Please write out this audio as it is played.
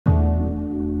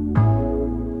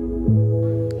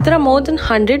There are more than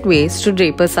 100 ways to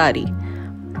drape a sari.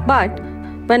 But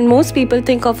when most people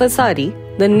think of a sari,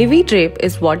 the navy drape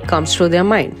is what comes to their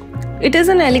mind. It is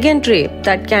an elegant drape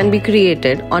that can be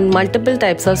created on multiple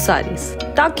types of saris.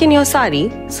 Tuck in your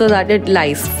sari so that it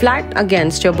lies flat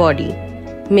against your body.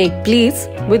 Make pleats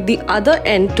with the other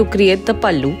end to create the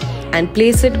pallu and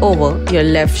place it over your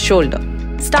left shoulder.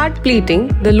 Start pleating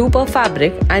the loop of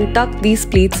fabric and tuck these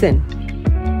pleats in.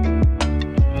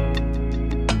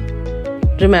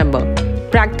 Remember,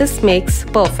 practice makes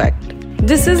perfect.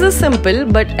 This is a simple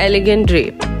but elegant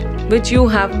drape, which you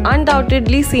have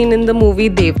undoubtedly seen in the movie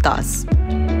Devdas.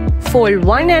 Fold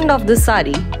one end of the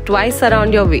sari twice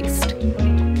around your waist.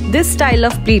 This style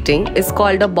of pleating is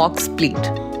called a box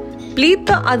pleat. Pleat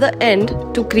the other end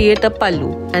to create a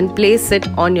pallu and place it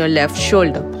on your left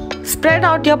shoulder. Spread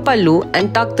out your pallu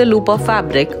and tuck the loop of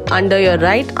fabric under your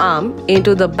right arm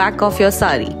into the back of your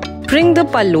sari. Bring the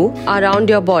pallu around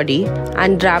your body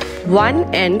and wrap one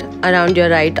end around your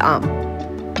right arm.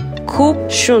 Khub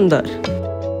Shundar.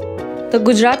 The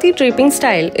Gujarati draping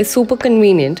style is super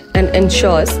convenient and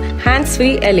ensures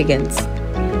hands-free elegance.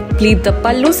 Pleat the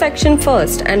pallu section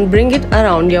first and bring it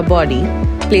around your body,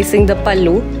 placing the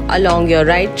pallu along your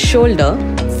right shoulder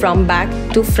from back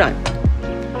to front.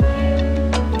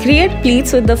 Create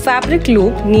pleats with the fabric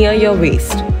loop near your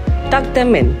waist. Tuck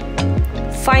them in.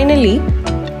 Finally,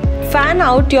 fan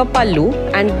out your pallu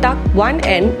and tuck one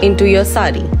end into your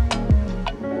sari.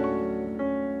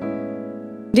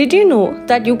 Did you know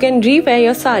that you can re-wear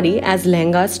your sari as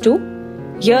lehengas too?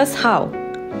 Here's how.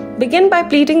 Begin by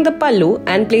pleating the pallu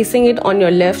and placing it on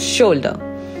your left shoulder.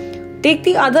 Take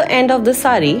the other end of the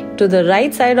sari to the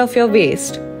right side of your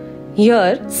waist.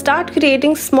 Here, start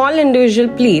creating small individual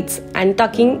pleats and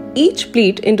tucking each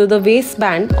pleat into the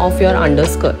waistband of your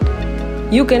underskirt.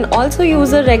 You can also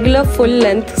use a regular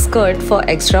full-length skirt for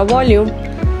extra volume.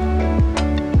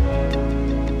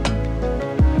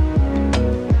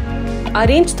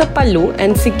 Arrange the pallu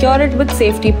and secure it with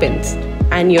safety pins,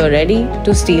 and you're ready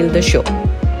to steal the show.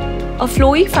 A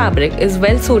flowy fabric is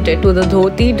well suited to the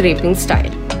dhoti draping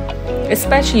style.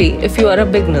 Especially if you are a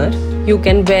beginner, you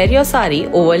can wear your sari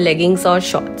over leggings or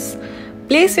shorts.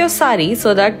 Place your sari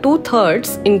so that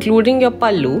 2/3, including your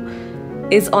pallu,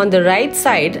 is on the right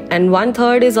side and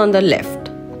 1/3 is on the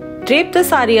left. Drape the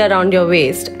sari around your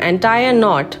waist and tie a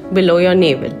knot below your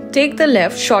navel. Take the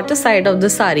left shorter side of the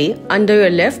sari under your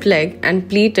left leg and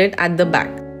pleat it at the back.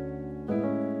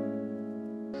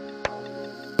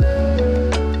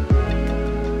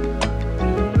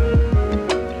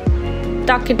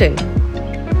 Tuck it in.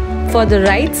 For the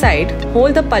right side,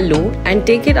 hold the pallu and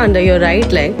take it under your right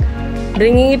leg,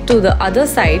 bringing it to the other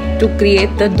side to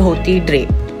create the dhoti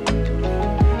drape.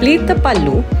 Pleat the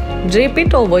pallu, drape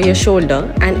it over your shoulder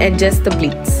and adjust the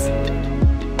pleats.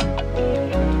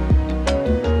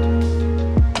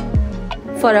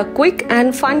 For a quick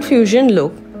and fun fusion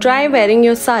look, try wearing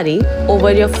your sari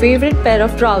over your favorite pair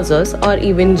of trousers or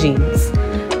even jeans.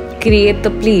 Create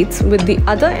the pleats with the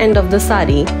other end of the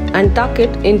sari and tuck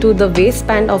it into the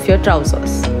waistband of your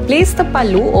trousers. Place the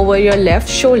pallu over your left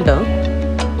shoulder.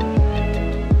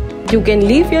 You can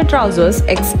leave your trousers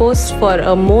exposed for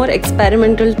a more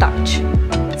experimental touch.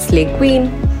 Slay Queen!